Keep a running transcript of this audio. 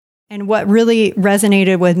And what really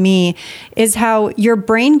resonated with me is how your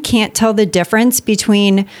brain can't tell the difference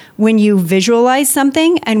between when you visualize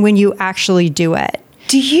something and when you actually do it.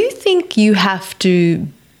 Do you think you have to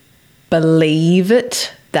believe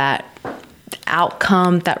it, that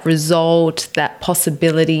outcome, that result, that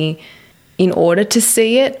possibility in order to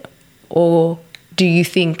see it? Or do you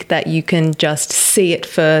think that you can just see it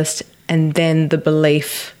first and then the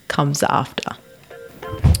belief comes after?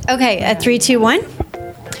 Okay, at 3, 2, 1.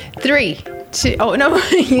 3, 2, oh no,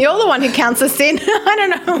 you're the one who counts us in. I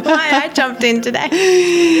don't know why I jumped in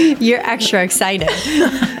today. You're extra excited.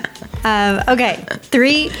 Okay,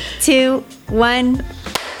 3, 2, 1.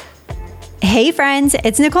 Hey friends,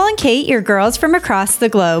 it's Nicole and Kate, your girls from across the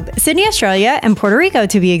globe, Sydney, Australia, and Puerto Rico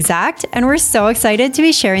to be exact, and we're so excited to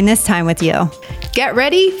be sharing this time with you. Get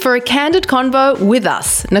ready for a candid convo with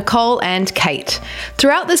us, Nicole and Kate.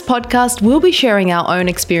 Throughout this podcast, we'll be sharing our own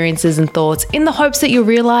experiences and thoughts in the hopes that you'll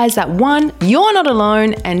realize that 1, you're not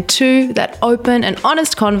alone, and 2, that open and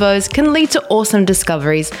honest convos can lead to awesome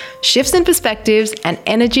discoveries, shifts in perspectives, and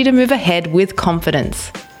energy to move ahead with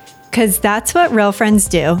confidence. Because that's what real friends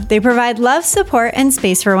do. They provide love, support, and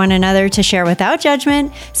space for one another to share without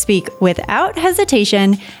judgment, speak without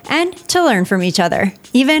hesitation, and to learn from each other,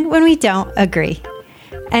 even when we don't agree.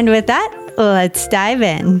 And with that, let's dive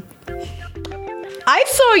in. I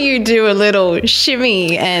saw you do a little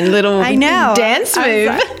shimmy and little dance move.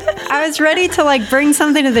 I was ready to bring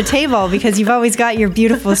something to the table because you've always got your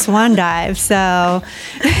beautiful swan dive. So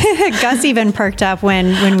Gus even perked up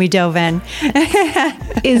when we dove in.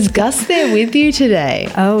 Is Gus there with you today?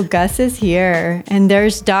 Oh, Gus is here. And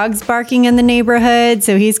there's dogs barking in the neighborhood.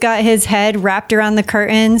 So he's got his head wrapped around the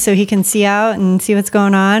curtain so he can see out and see what's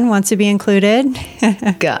going on, wants to be included.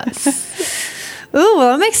 Gus. Ooh,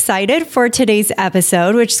 well, I'm excited for today's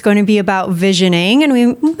episode, which is going to be about visioning, and we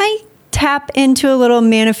might tap into a little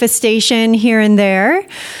manifestation here and there.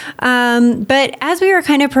 But as we were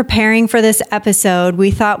kind of preparing for this episode,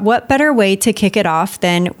 we thought what better way to kick it off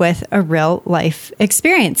than with a real life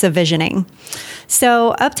experience of visioning. So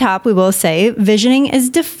up top, we will say visioning is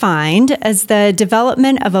defined as the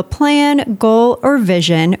development of a plan, goal, or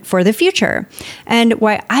vision for the future. And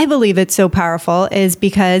why I believe it's so powerful is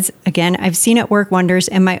because, again, I've seen it work wonders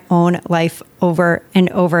in my own life over and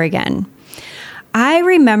over again. I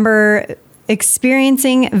remember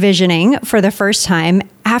experiencing visioning for the first time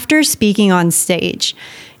after speaking on stage.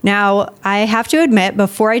 Now, I have to admit,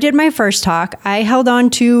 before I did my first talk, I held on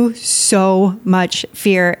to so much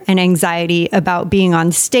fear and anxiety about being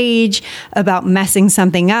on stage, about messing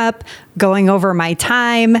something up, going over my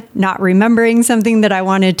time, not remembering something that I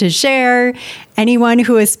wanted to share. Anyone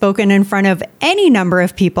who has spoken in front of any number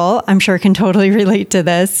of people, I'm sure can totally relate to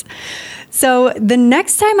this. So the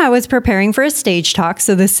next time I was preparing for a stage talk,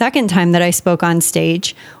 so the second time that I spoke on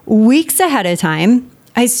stage, weeks ahead of time,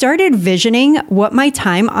 I started visioning what my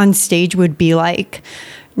time on stage would be like.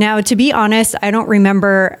 Now, to be honest, I don't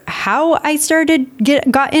remember how I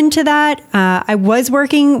got into that. I was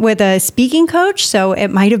working with a speaking coach, so it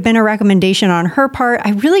might have been a recommendation on her part.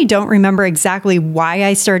 I really don't remember exactly why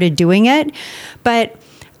I started doing it, but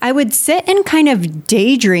I would sit and kind of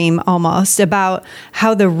daydream almost about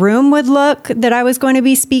how the room would look that I was going to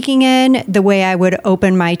be speaking in, the way I would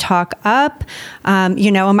open my talk up.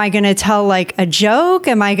 Am I going to tell a joke?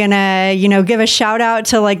 Am I going to, give a shout out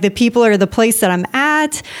to the people or the place that I'm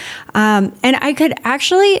at? And I could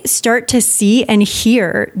actually start to see and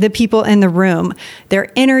hear the people in the room,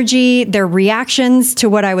 their energy, their reactions to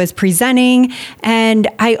what I was presenting. And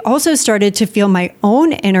I also started to feel my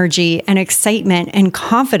own energy and excitement and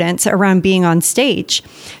confidence around being on stage.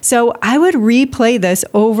 So I would replay this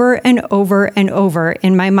over and over and over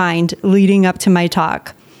in my mind leading up to my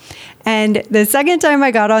talk. And the second time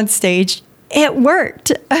I got on stage, it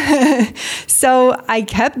worked. So I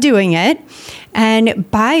kept doing it. And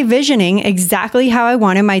by visioning exactly how I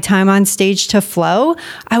wanted my time on stage to flow,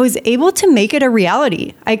 I was able to make it a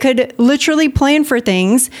reality. I could literally plan for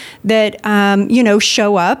things that,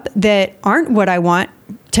 show up that aren't what I want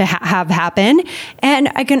to have happen. And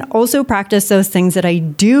I can also practice those things that I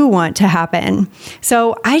do want to happen.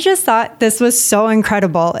 So I just thought this was so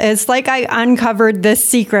incredible. It's like I uncovered this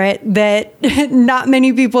secret that not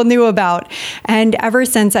many people knew about. And ever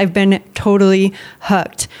since, I've been totally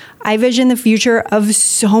hooked. I vision the future of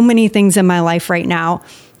so many things in my life right now.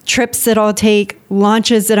 Trips that I'll take,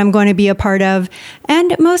 launches that I'm going to be a part of.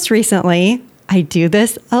 And most recently, I do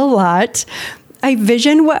this a lot, I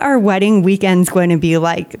vision what our wedding weekend's going to be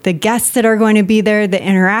like, the guests that are going to be there, the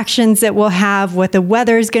interactions that we'll have, what the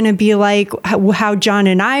weather's going to be like, how John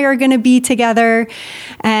and I are going to be together.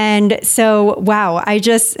 And so, wow, I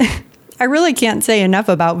I really can't say enough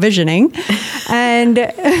about visioning. And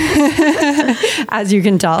as you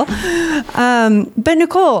can tell. But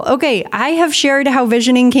Nicole, okay, I have shared how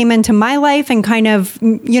visioning came into my life and kind of,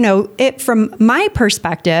 it from my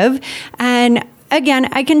perspective. And again,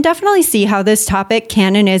 I can definitely see how this topic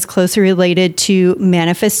can and is closely related to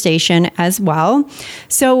manifestation as well.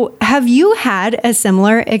 So have you had a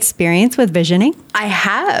similar experience with visioning? I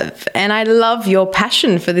have, and I love your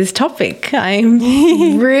passion for this topic. I'm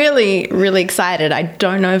really, really excited. I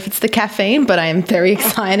don't know if it's the caffeine, but I am very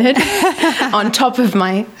excited on top of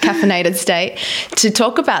my caffeinated state to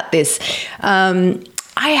talk about this. I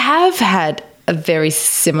have had a very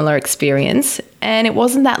similar experience, and it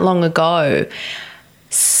wasn't that long ago.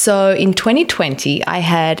 So in 2020, I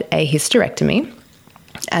had a hysterectomy,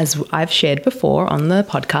 as I've shared before on the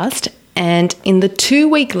podcast. And in the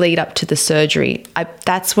 2-week lead up to the surgery,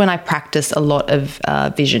 that's when I practiced a lot of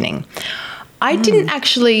visioning. I didn't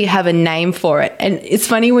actually have a name for it. And it's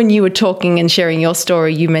funny, when you were talking and sharing your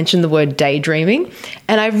story, you mentioned the word daydreaming.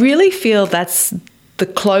 And I really feel that's the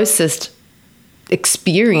closest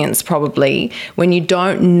experience, probably, when you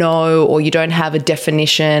don't know or you don't have a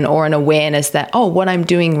definition or an awareness that, oh, what I'm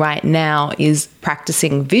doing right now is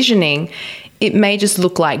practicing visioning. It may just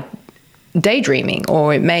look like daydreaming,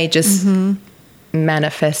 or it may just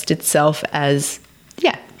manifest itself as,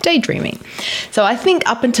 daydreaming. So I think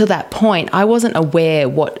up until that point, I wasn't aware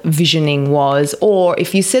what visioning was, or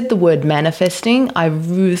if you said the word manifesting, I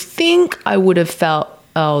think I would have felt,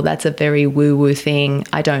 oh, that's a very woo-woo thing.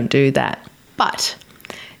 I don't do that. But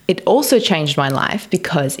it also changed my life,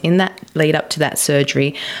 because in that lead up to that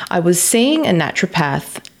surgery, I was seeing a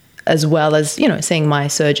naturopath as well as, seeing my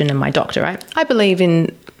surgeon and my doctor. I believe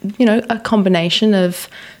in, a combination of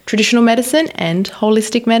traditional medicine and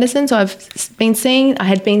holistic medicine. So I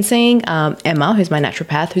had been seeing Emma, who's my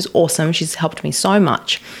naturopath, who's awesome. She's helped me so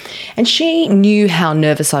much. And she knew how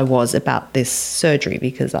nervous I was about this surgery,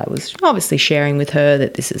 because I was obviously sharing with her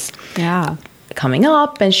that this is coming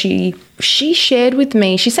up. And she shared with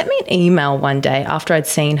me, she sent me an email one day after I'd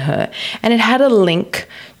seen her, and it had a link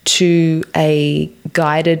to a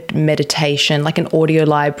guided meditation, like an audio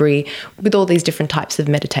library with all these different types of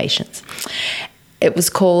meditations. It was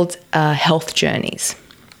called Health Journeys.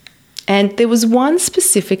 And there was one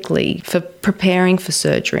specifically for preparing for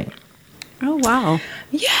surgery. Oh, wow.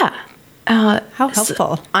 Yeah. How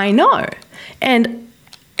helpful. I know. And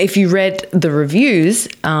if you read the reviews,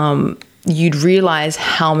 you'd realize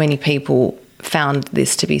how many people found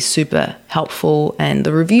this to be super helpful, and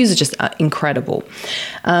the reviews are just incredible.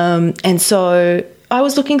 And so I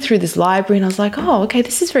was looking through this library and I was like, oh, okay,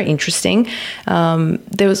 this is very interesting.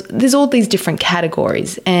 There's all these different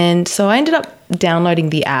categories. And so I ended up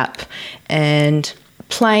downloading the app and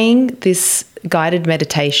playing this guided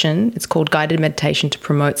meditation. It's called Guided Meditation to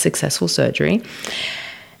Promote Successful Surgery.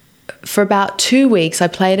 For about 2 weeks, I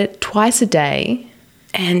played it twice a day.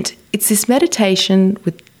 And it's this meditation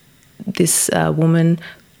with this woman,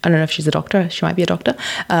 I don't know if she's a doctor, she might be a doctor,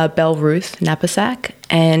 Belle Ruth Napasak,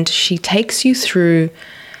 and she takes you through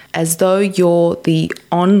as though you're the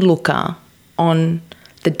onlooker on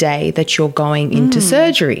the day that you're going into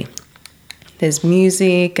surgery. There's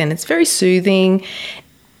music and it's very soothing,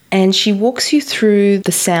 and she walks you through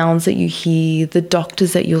the sounds that you hear, the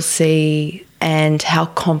doctors that you'll see, and how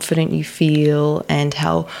confident you feel and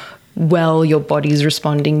how well your body's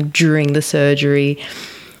responding during the surgery.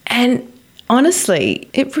 And honestly,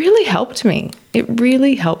 it really helped me. It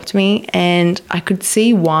really helped me. And I could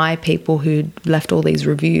see why people who'd left all these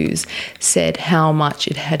reviews said how much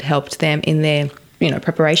it had helped them in their,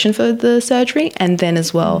 preparation for the surgery, and then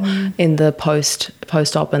as well in the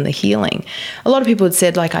post-op and the healing. A lot of people had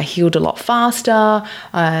said, I healed a lot faster.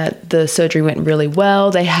 The surgery went really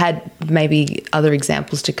well. They had maybe other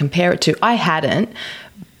examples to compare it to. I hadn't.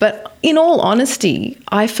 But in all honesty,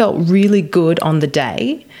 I felt really good on the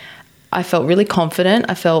day. I felt really confident.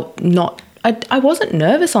 I wasn't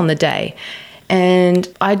nervous on the day. And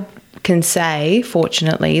I can say,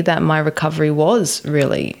 fortunately, that my recovery was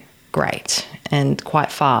really great and quite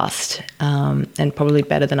fast, and probably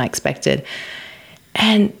better than I expected.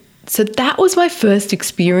 And so that was my first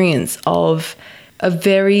experience of a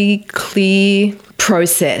very clear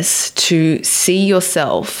process to see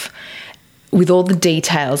yourself with all the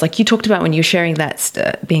details, like you talked about when you're sharing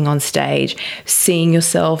that being on stage, seeing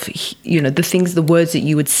yourself, the words that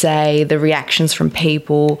you would say, the reactions from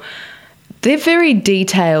people, they're very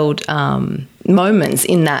detailed moments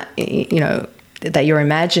in that, that you're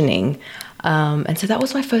imagining. And so that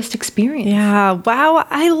was my first experience. Yeah. Wow.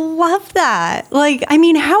 I love that.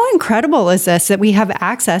 How incredible is this that we have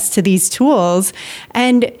access to these tools?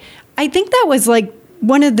 And I think that was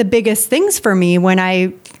one of the biggest things for me when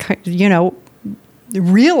I,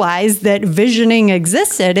 realized that visioning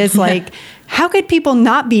existed is like, how could people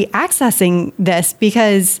not be accessing this?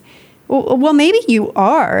 Because, well, maybe you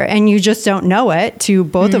are and you just don't know it, to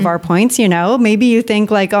both of our points, Maybe you think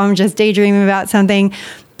like, oh, I'm just daydreaming about something.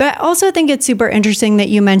 But I also think it's super interesting that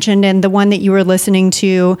you mentioned, and the one that you were listening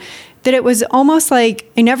to, that it was almost like,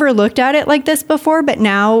 I never looked at it like this before, but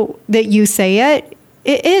now that you say it,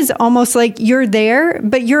 it is almost like you're there,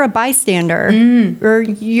 but you're a bystander, or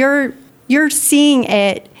you're seeing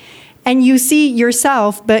it and you see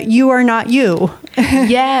yourself, but you are not you.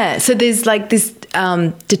 Yeah. So there's like this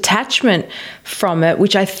detachment from it,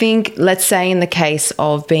 which I think, let's say in the case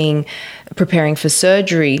of preparing for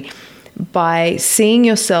surgery, by seeing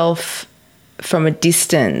yourself from a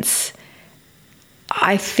distance,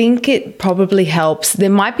 I think it probably helps. There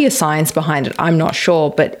might be a science behind it, I'm not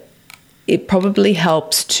sure, but it probably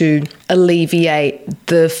helps to alleviate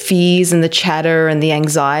the fears and the chatter and the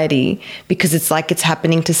anxiety, because it's like it's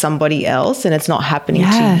happening to somebody else and it's not happening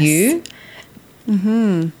to you.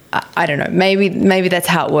 Mm-hmm. I don't know. Maybe that's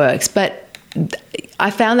how it works. But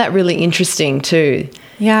I found that really interesting too.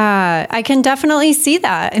 Yeah, I can definitely see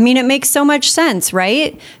that. I mean, it makes so much sense,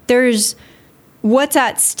 right? There's what's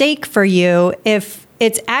at stake for you if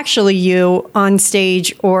it's actually you on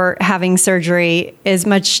stage or having surgery is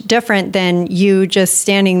much different than you just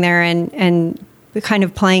standing there and kind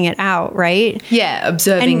of playing it out, right? Yeah,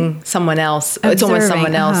 observing someone else. It's almost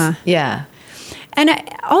someone else. Yeah. And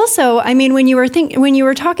also, I mean, when you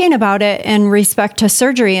were talking about it in respect to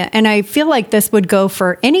surgery, and I feel like this would go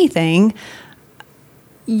for anything,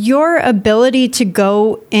 your ability to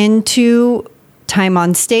go into time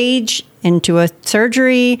on stage, into a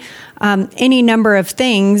surgery, any number of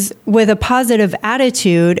things with a positive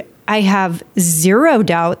attitude, I have zero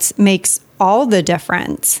doubts makes all the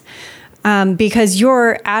difference. Because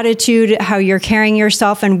your attitude, how you're carrying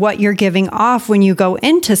yourself and what you're giving off when you go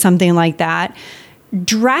into something like that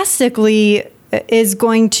drastically is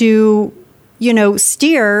going to,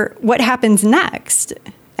 steer what happens next.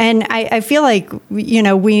 And I feel like,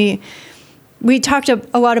 we talked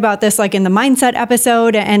a lot about this like in the mindset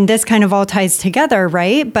episode, and this kind of all ties together,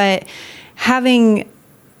 right? But having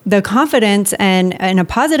the confidence and a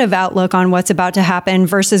positive outlook on what's about to happen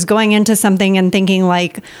versus going into something and thinking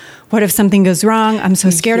like, what if something goes wrong? I'm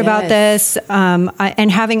so scared about this.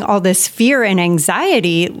 And having all this fear and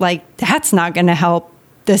anxiety, like that's not going to help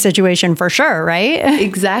the situation for sure, right?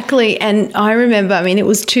 Exactly. And I remember, it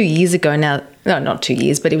was 2 years ago now. No, not 2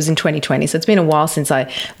 years, but it was in 2020. So it's been a while since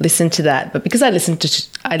I listened to that. But because I listened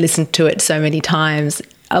to it so many times,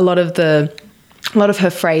 a lot of her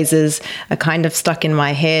phrases are kind of stuck in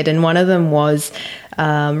my head. And one of them was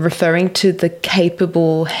referring to the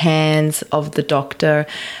capable hands of the doctor.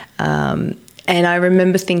 And I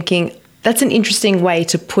remember thinking, that's an interesting way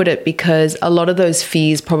to put it, because a lot of those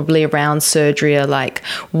fears probably around surgery are like,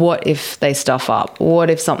 what if they stuff up?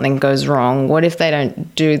 What if something goes wrong? What if they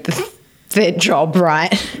don't do their job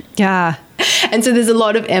right? Yeah. And so there's a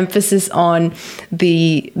lot of emphasis on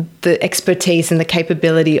the expertise and the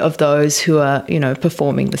capability of those who are,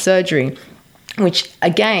 performing the surgery, which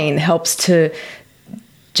again helps to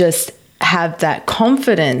just have that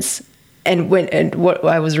confidence. And what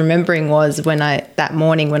I was remembering was that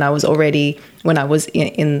morning when I was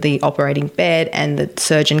in the operating bed and the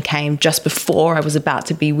surgeon came just before I was about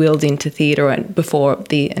to be wheeled into theatre and before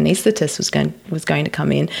the anaesthetist was going to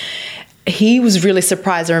come in. He was really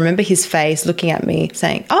surprised. I remember his face looking at me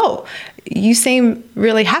saying, "Oh, you seem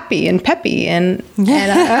really happy and peppy." And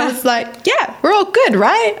I was like, "Yeah, we're all good,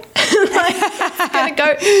 right? Like,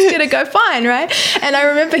 it's gonna go fine, right?" And I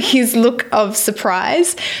remember his look of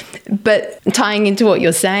surprise. But tying into what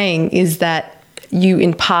you're saying is that you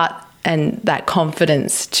impart and that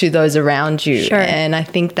confidence to those around you. Sure. And I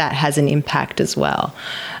think that has an impact as well.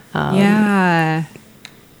 Yeah.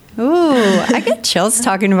 Ooh, I get chills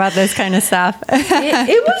talking about this kind of stuff.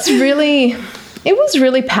 it was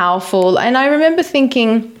really powerful. And I remember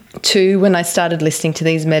thinking too, when I started listening to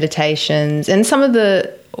these meditations and some of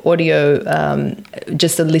the audio,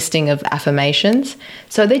 just a listing of affirmations.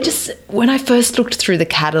 So when I first looked through the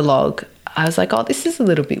catalog, I was like, oh, this is a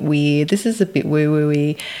little bit weird. This is a bit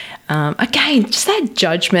woo-woo-y. Again, just that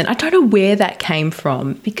judgment. I don't know where that came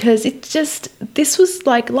from, because this was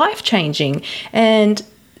like life-changing. And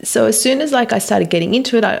so as soon as I started getting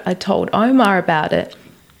into it, I told Omar about it.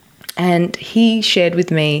 And he shared with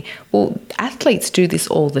me, well, athletes do this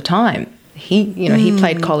all the time. He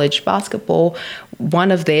played college basketball.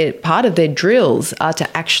 Part of their drills are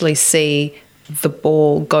to actually see the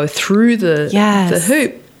ball go through the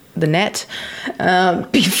hoop. the net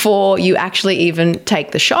before you actually even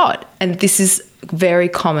take the shot. And this is very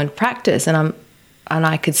common practice. And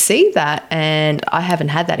I could see that, and I haven't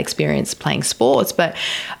had that experience playing sports, but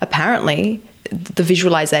apparently the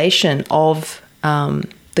visualization of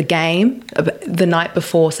the game, the night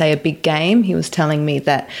before, say, a big game, he was telling me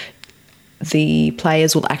that the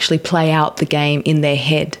players will actually play out the game in their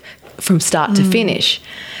head from start to finish.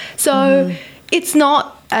 So it's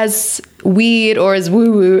not as weird or as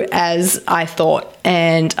woo-woo as I thought.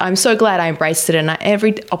 And I'm so glad I embraced it. And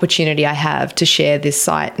every opportunity I have to share this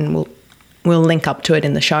site, and we'll link up to it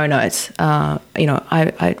in the show notes, I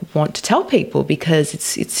want to tell people, because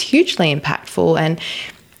it's hugely impactful, and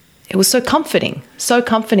it was so comforting.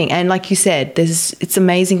 And like you said, it's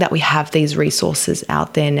amazing that we have these resources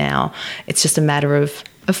out there now. It's just a matter of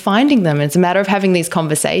finding them. It's a matter of having these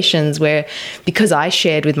conversations where, because I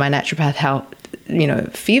shared with my naturopath how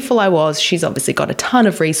fearful I was, she's obviously got a ton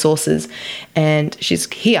of resources, and she's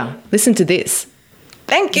here. Listen to this.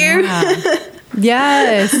 Thank you. Yeah.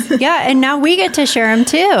 Yes. Yeah. And now we get to share them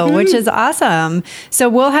too, which is awesome. So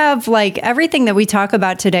we'll have like everything that we talk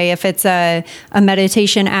about today. If it's a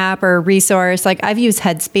meditation app or a resource, like I've used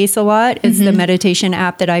Headspace a lot. It's the meditation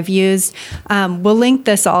app that I've used. We'll link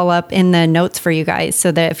this all up in the notes for you guys,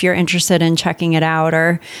 so that if you're interested in checking it out,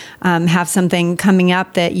 or have something coming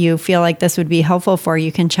up that you feel like this would be helpful for,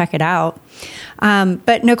 you can check it out.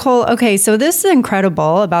 But Nicole, okay, so this is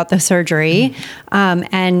incredible about the surgery,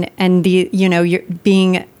 and the, you're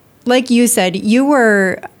being, like you said, you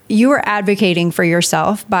were advocating for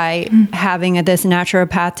yourself by having this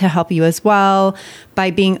naturopath to help you as well,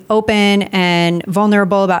 by being open and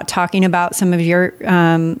vulnerable about talking about some of your,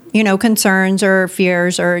 concerns or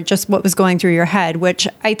fears, or just what was going through your head, which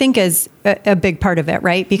I think is a big part of it,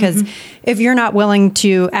 right? Because if you're not willing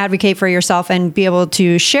to advocate for yourself and be able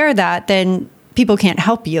to share that, then people can't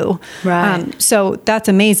help you. Right. So that's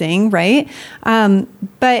amazing, right?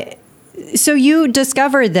 But so you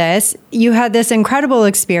discovered this, you had this incredible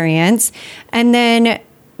experience, and then,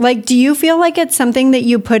 like, do you feel like it's something that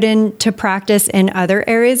you put into practice in other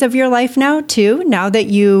areas of your life now too? Now that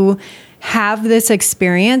you have this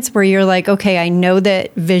experience where you're like, okay, I know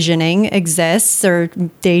that visioning exists, or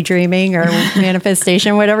daydreaming, or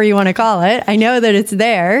manifestation, whatever you want to call it. I know that it's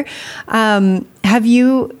there. Have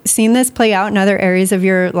you seen this play out in other areas of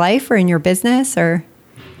your life or in your business, or?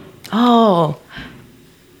 Oh,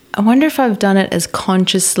 I wonder if I've done it as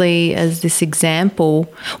consciously as this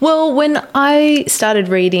example. Well, when I started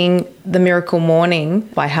reading The Miracle Morning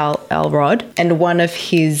by Hal Elrod, and one of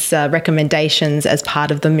his recommendations as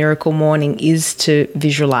part of The Miracle Morning is to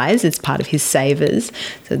visualize. It's part of his savers.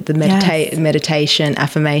 So the meditation,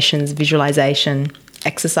 affirmations, visualization,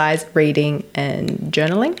 exercise, reading, and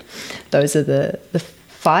journaling. Those are the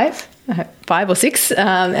five or six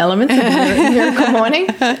elements of the Miracle Morning.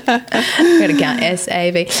 I've got to count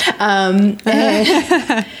SAV.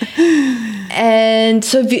 And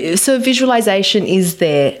so visualization is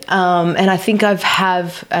there. And I think I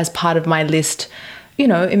have, as part of my list,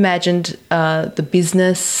 imagined the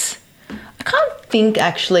business. I can't think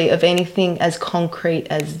actually of anything as concrete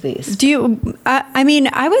as this. Do you,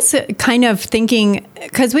 I was kind of thinking,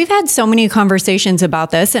 because we've had so many conversations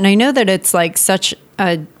about this, and I know that it's like such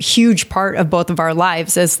a huge part of both of our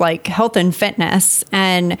lives is like health and fitness.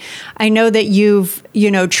 And I know that you've,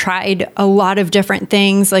 tried a lot of different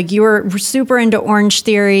things. Like you were super into Orange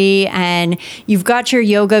Theory, and you've got your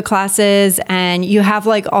yoga classes, and you have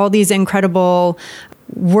like all these incredible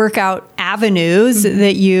workout avenues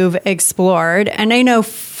that you've explored. And I know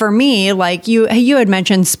for me, like you had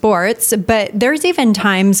mentioned sports, but there's even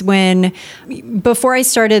times when, before I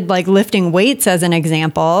started like lifting weights as an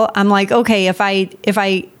example, I'm like, okay, if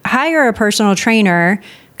I hire a personal trainer,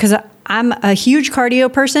 because I'm a huge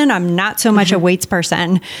cardio person. I'm not so much a weights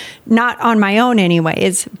person, not on my own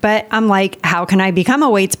anyways, but I'm like, how can I become a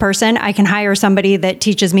weights person? I can hire somebody that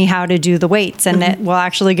teaches me how to do the weights, and that will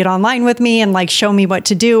actually get online with me and like show me what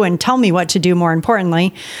to do and tell me what to do, more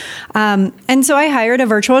importantly. And so I hired a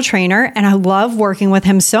virtual trainer, and I love working with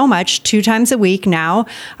him so much. 2 times a week now,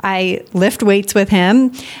 I lift weights with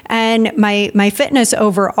him, and my fitness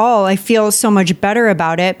overall, I feel so much better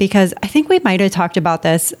about it, because I think we might have talked about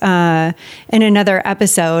this in another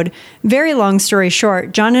episode. Very long story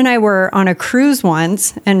short, John and I were on a cruise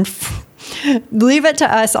once, and leave it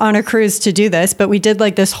to us on a cruise to do this, but we did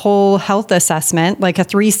like this whole health assessment, like a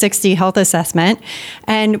 360 health assessment.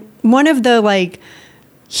 And one of the like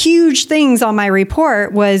huge things on my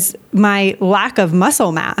report was my lack of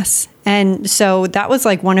muscle mass. And so that was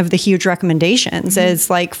like one of the huge recommendations is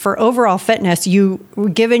like for overall fitness,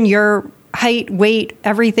 given your height, weight,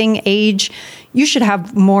 everything, age, you should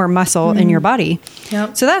have more muscle in your body.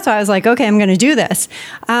 Yep. So that's why I was like, okay, I'm going to do this.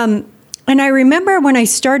 And I remember when I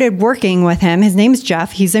started working with him, his name's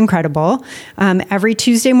Jeff. He's incredible. Every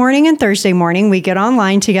Tuesday morning and Thursday morning, we get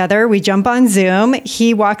online together. We jump on Zoom.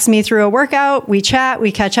 He walks me through a workout. We chat.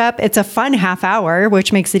 We catch up. It's a fun half hour,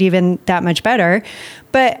 which makes it even that much better.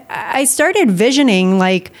 But I started visioning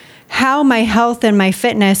like how my health and my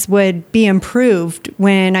fitness would be improved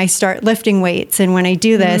when I start lifting weights and when I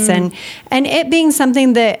do this. And it being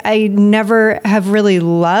something that I never have really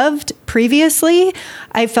loved previously,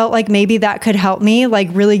 I felt like maybe that could help me like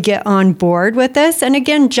really get on board with this. And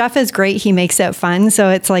again, Jeff is great. He makes it fun. So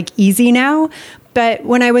it's like easy now. But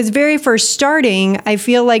when I was very first starting, I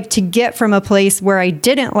feel like to get from a place where I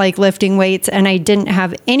didn't like lifting weights and I didn't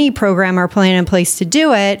have any program or plan in place to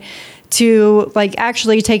do it, to like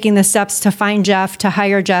actually taking the steps to find Jeff, to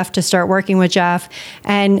hire Jeff, to start working with Jeff.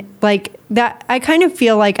 And like that, I kind of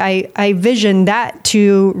feel like I vision that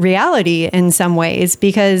to reality in some ways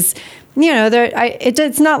because, you know,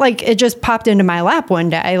 it's not like it just popped into my lap one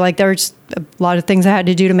day. Like there's a lot of things I had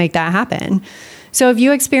to do to make that happen. So have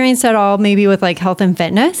you experienced that all maybe with like health and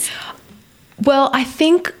fitness? Well, I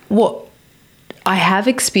think what I have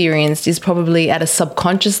experienced is probably at a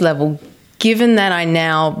subconscious level, given that I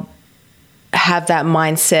now have that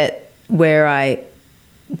mindset where I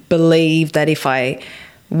believe that if I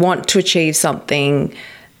want to achieve something,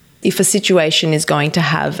 if a situation is going to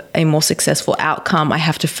have a more successful outcome, I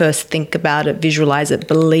have to first think about it, visualize it,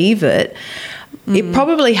 believe it. It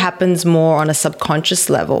probably happens more on a subconscious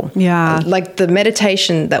level. Yeah. Like the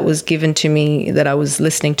meditation that was given to me that I was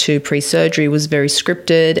listening to pre-surgery was very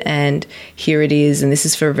scripted, and here it is, and this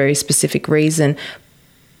is for a very specific reason.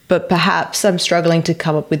 But perhaps I'm struggling to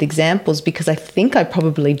come up with examples because I think I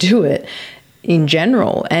probably do it in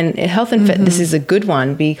general. And health and fitness is a good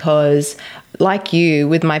one because, like you,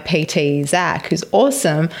 with my PT, Zach, who's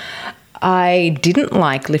awesome, I didn't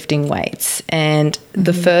like lifting weights. And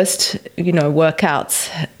the first,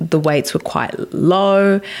 workouts, the weights were quite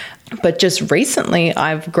low. But just recently,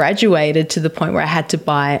 I've graduated to the point where I had to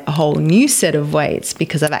buy a whole new set of weights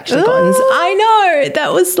because I've actually gotten... I know.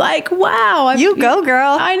 That was like, wow. You go,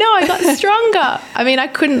 girl. I know. I got stronger. I mean, I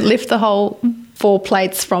couldn't lift the whole 4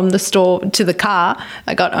 plates from the store to the car.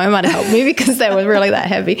 I got Omar to help me because they were really that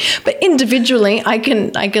heavy. But individually, I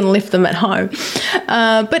can lift them at home.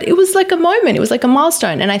 But it was like a moment. It was like a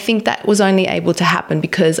milestone. And I think that was only able to happen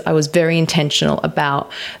because I was very intentional about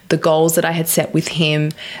the goals that I had set with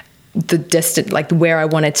him, like where I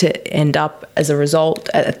wanted to end up as a result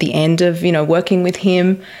at the end of, working with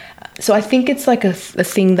him. So I think it's like a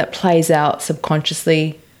thing that plays out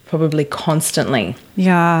subconsciously, probably constantly.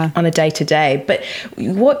 Yeah. On a day-to-day. But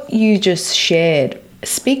what you just shared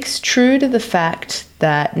speaks true to the fact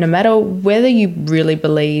that no matter whether you really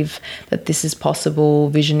believe that this is possible,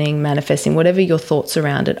 visioning, manifesting, whatever your thoughts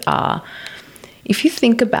around it are, if you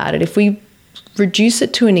think about it, if we reduce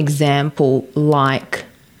it to an example like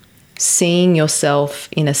seeing yourself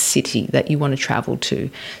in a city that you want to travel to.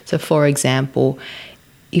 So for example,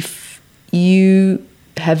 if you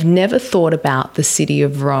have never thought about the city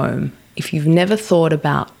of Rome, if you've never thought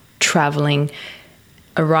about traveling,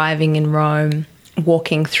 arriving in Rome,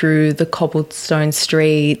 walking through the cobblestone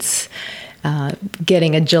streets,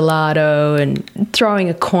 getting a gelato and throwing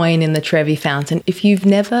a coin in the Trevi Fountain, if you've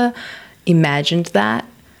never imagined that,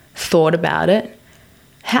 thought about it,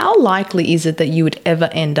 how likely is it that you would ever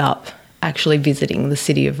end up actually visiting the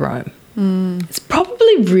city of Rome? It's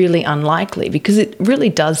probably really unlikely because it really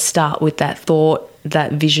does start with that thought,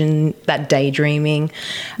 that vision, that daydreaming,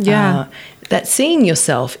 that seeing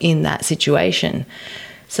yourself in that situation.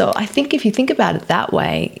 So I think if you think about it that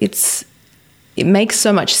way, it makes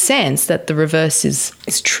so much sense that the reverse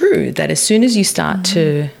is true, that as soon as you start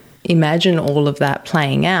to imagine all of that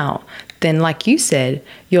playing out, then like you said,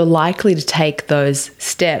 you're likely to take those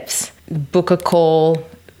steps, book a call,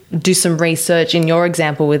 do some research. In your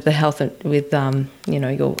example with the health, with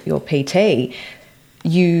your PT,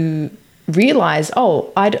 you realize,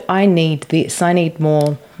 I need this. I need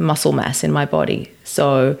more muscle mass in my body.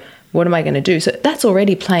 So what am I going to do? So that's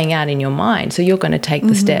already playing out in your mind. So you're going to take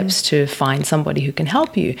the steps to find somebody who can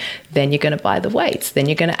help you. Then you're going to buy the weights. Then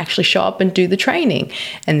you're going to actually show up and do the training.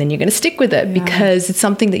 And then you're going to stick with it because it's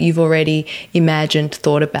something that you've already imagined,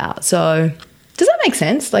 thought about. So does that make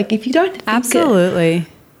sense? Like if you don't think Absolutely.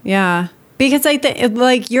 Yeah. Because I think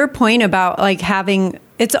like your point about like having,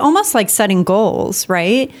 it's almost like setting goals,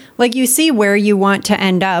 right? Like you see where you want to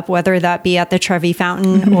end up, whether that be at the Trevi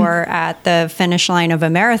Fountain or at the finish line of a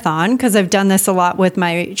marathon, because I've done this a lot with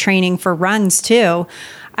my training for runs too.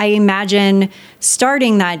 I imagine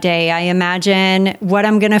starting that day. I imagine what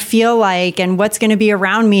I'm going to feel like and what's going to be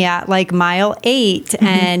around me at like mile 8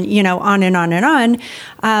 and, you know, on and on and on.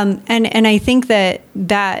 And I think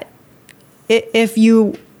that if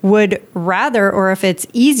you would rather, or if it's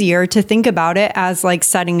easier to think about it as like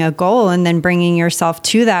setting a goal and then bringing yourself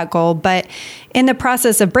to that goal. But in the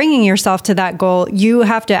process of bringing yourself to that goal, you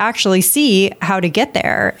have to actually see how to get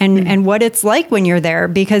there and what it's like when you're there,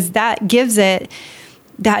 because that gives it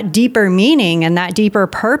that deeper meaning and that deeper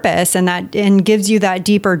purpose and gives you that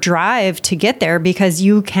deeper drive to get there, because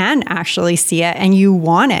you can actually see it and you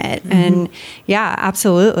want it. And yeah,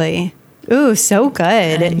 absolutely. Ooh, so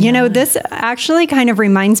good. You know, this actually kind of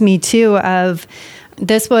reminds me too of,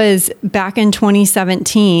 this was back in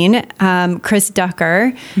 2017. Chris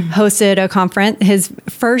Ducker hosted a conference, his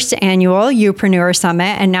first annual Youpreneur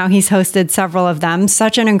Summit, and now he's hosted several of them.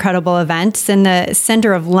 Such an incredible event. It's in the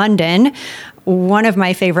center of London, one of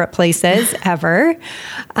my favorite places ever.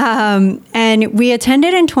 And we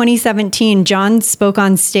attended in 2017. John spoke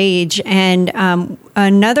on stage, and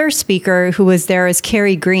another speaker who was there is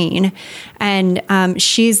Carrie Green. And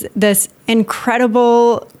she's this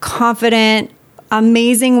incredible, confident,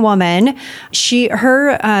 amazing woman.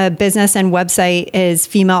 Her business and website is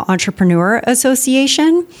Female Entrepreneur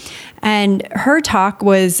Association. And her talk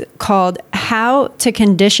was called How to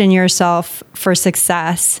Condition Yourself for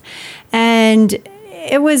Success. And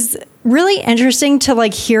it was really interesting to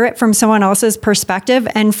like hear it from someone else's perspective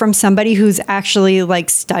and from somebody who's actually like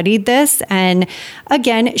studied this. And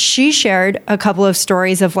again, she shared a couple of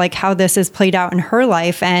stories of like how this has played out in her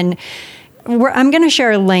life. And I'm going to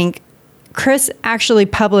share a link. Chris actually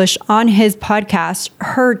published on his podcast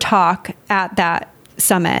her talk at that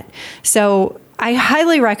summit. So I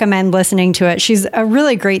highly recommend listening to it. She's a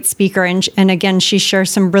really great speaker. And again, she shares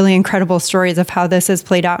some really incredible stories of how this has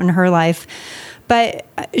played out in her life. But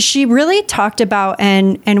she really talked about,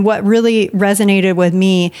 and what really resonated with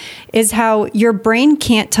me is how your brain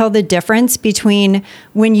can't tell the difference between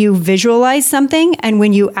when you visualize something and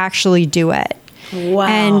when you actually do it. Wow.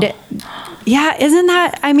 And yeah, isn't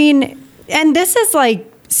that, I mean, and this is like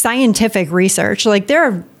scientific research. Like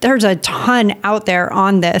there's a ton out there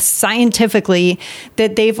on this scientifically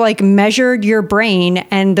that they've like measured your brain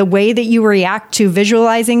and the way that you react to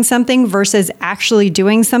visualizing something versus actually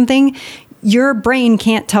doing something. Your brain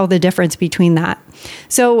can't tell the difference between that.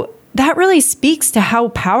 So that really speaks to how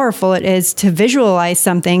powerful it is to visualize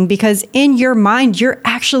something, because in your mind, you're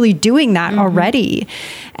actually doing that already.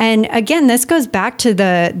 And again, this goes back to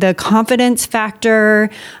the confidence factor,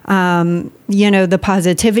 the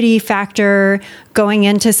positivity factor, going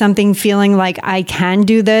into something feeling like I can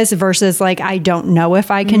do this versus like, I don't know if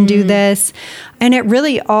I can do this. And it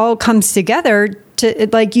really all comes together to,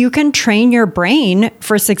 like, you can train your brain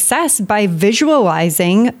for success by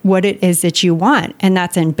visualizing what it is that you want. And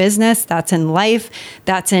that's in business, that's in life,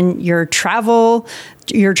 that's in your travels,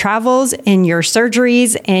 in your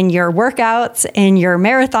surgeries, in your workouts, in your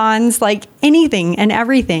marathons, like anything and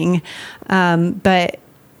everything. But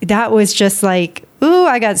that was just like, ooh,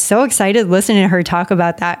 I got so excited listening to her talk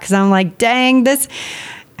about that, because I'm like, dang,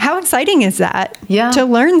 how exciting is that? Yeah. To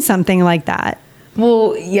learn something like that.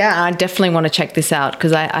 Well, yeah, I definitely want to check this out,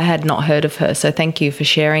 because I had not heard of her. So thank you for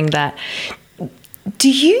sharing that.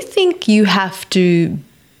 Do you think you have to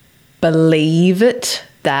believe it,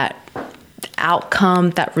 that outcome,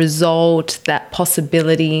 that result, that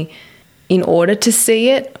possibility, in order to see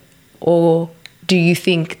it? Or do you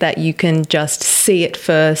think that you can just see it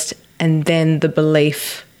first and then the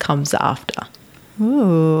belief comes after?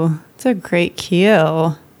 Ooh, that's a great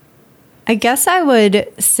cue. I guess I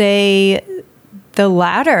would say the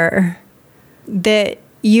latter, that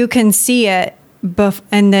you can see it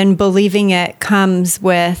and then believing it comes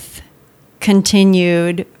with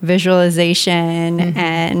continued visualization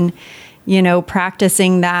and,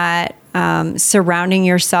 practicing that, surrounding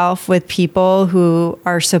yourself with people who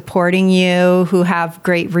are supporting you, who have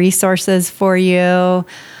great resources for you.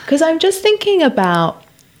 Because I'm just thinking about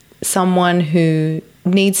someone who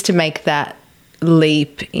needs to make that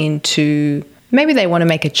leap into, maybe they want to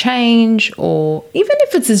make a change, or even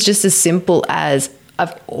if it's just as simple as,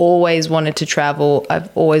 I've always wanted to travel, I've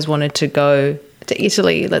always wanted to go to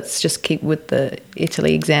Italy. Let's just keep with the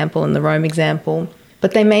Italy example and the Rome example.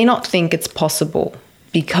 But they may not think it's possible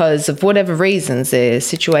because of whatever reasons, their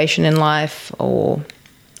situation in life or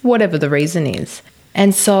whatever the reason is.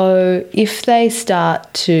 And so if they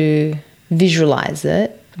start to visualize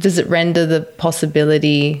it, does it render the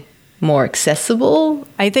possibility more accessible?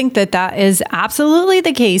 I think that is absolutely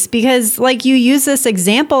the case, because like you use this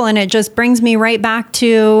example and it just brings me right back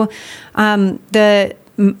to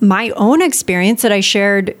my own experience that I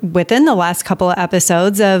shared within the last couple of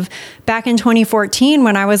episodes of back in 2014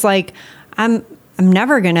 when I was like, I'm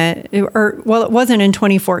never gonna, well, it wasn't in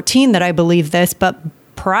 2014 that I believed this, but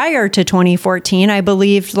prior to 2014, I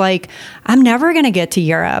believed like, I'm never gonna get to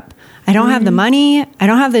Europe. I don't have the money. I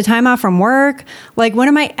don't have the time off from work. Like, when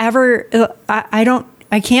am I ever,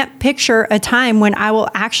 I can't picture a time when I will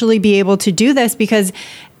actually be able to do this, because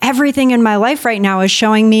everything in my life right now is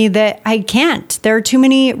showing me that I can't. There are too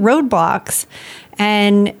many roadblocks.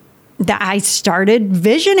 And that I started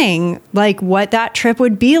visioning like what that trip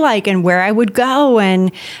would be like and where I would go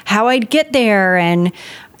and how I'd get there. And,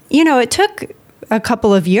 you know, it took a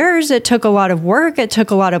couple of years. It took a lot of work. It took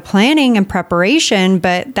a lot of planning and preparation,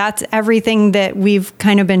 but that's everything that we've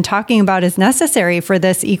kind of been talking about is necessary for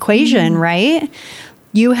this equation, right?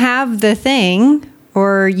 You have the thing,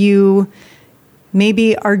 or you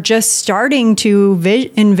maybe are just starting to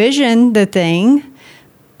envision the thing,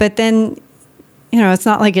 but then, you know, it's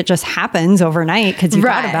not like it just happens overnight because you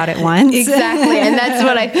thought about it once. Exactly. And that's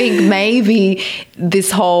what I think maybe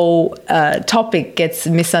this whole topic gets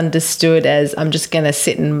misunderstood as I'm just going to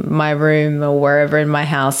sit in my room or wherever in my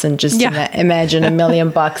house and just imagine $1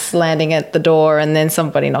 million landing at the door, and then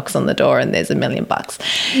somebody knocks on the door and there's $1 million.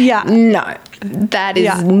 Yeah. No, that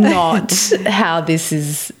is not how this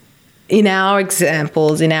is in our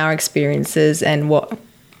examples, in our experiences, and what,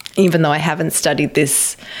 even though I haven't studied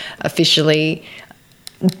this officially,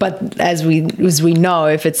 but as we know,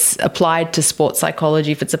 if it's applied to sports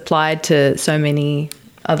psychology, if it's applied to so many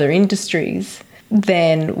other industries,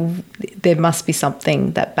 then there must be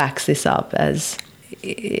something that backs this up as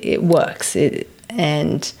it works. But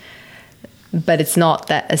it's not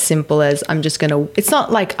that as simple as it's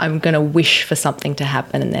not like I'm going to wish for something to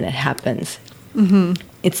happen and then it happens. Mm-hmm.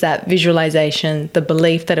 It's that visualization, the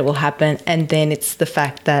belief that it will happen, and then it's the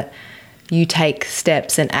fact that you take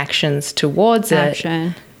steps and actions towards it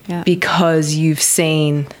because you've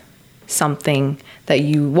seen something that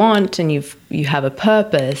you want and you have a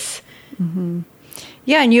purpose. Mm-hmm.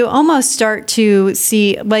 Yeah, and you almost start to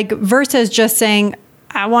see, like, versus just saying,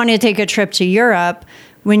 I want to take a trip to Europe.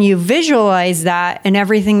 When you visualize that and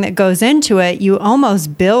everything that goes into it, you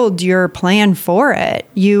almost build your plan for it.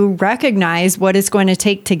 You recognize what it's going to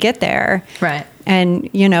take to get there. Right. And,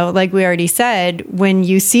 you know, like we already said, when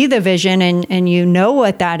you see the vision and you know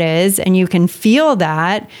what that is and you can feel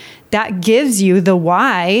that, that gives you the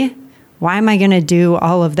why. Why am I going to do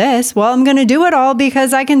all of this? Well, I'm going to do it all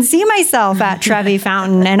because I can see myself at Trevi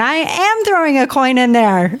Fountain and I am throwing a coin in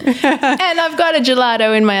there. And I've got a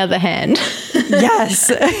gelato in my other hand.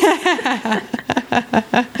 Yes.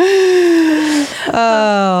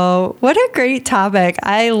 Oh, what a great topic.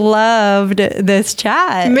 I loved this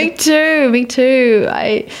chat. Me too.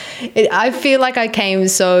 I feel like I came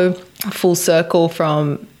so full circle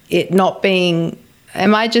from it not being,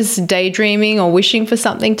 am I just daydreaming or wishing for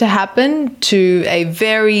something to happen, to a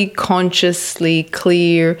very consciously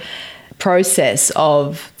clear process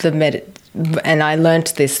of and I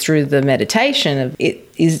learnt this through the meditation of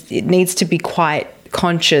it needs to be quite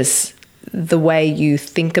conscious, the way you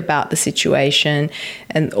think about the situation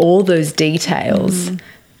and all those details.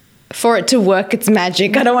 For it to work its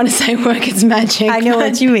magic. I don't want to say work its magic. I know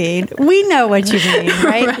what you mean. We know what you mean,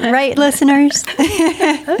 right? Right, listeners?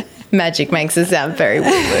 Magic makes it sound very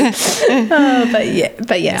weird.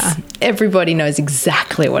 But yes, everybody knows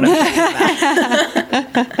exactly what I'm talking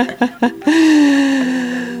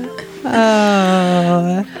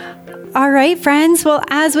about. All right, friends. Well,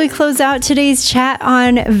 as we close out today's chat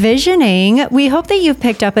on visioning, we hope that you've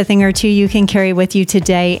picked up a thing or two you can carry with you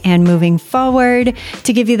today and moving forward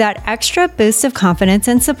to give you that extra boost of confidence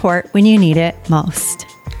and support when you need it most.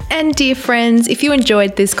 And dear friends, if you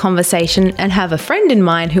enjoyed this conversation and have a friend in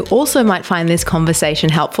mind who also might find this conversation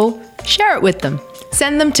helpful, share it with them.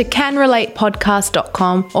 Send them to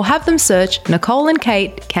canrelatepodcast.com or have them search Nicole and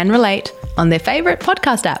Kate Can Relate on their favorite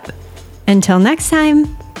podcast app. Until next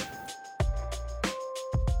time.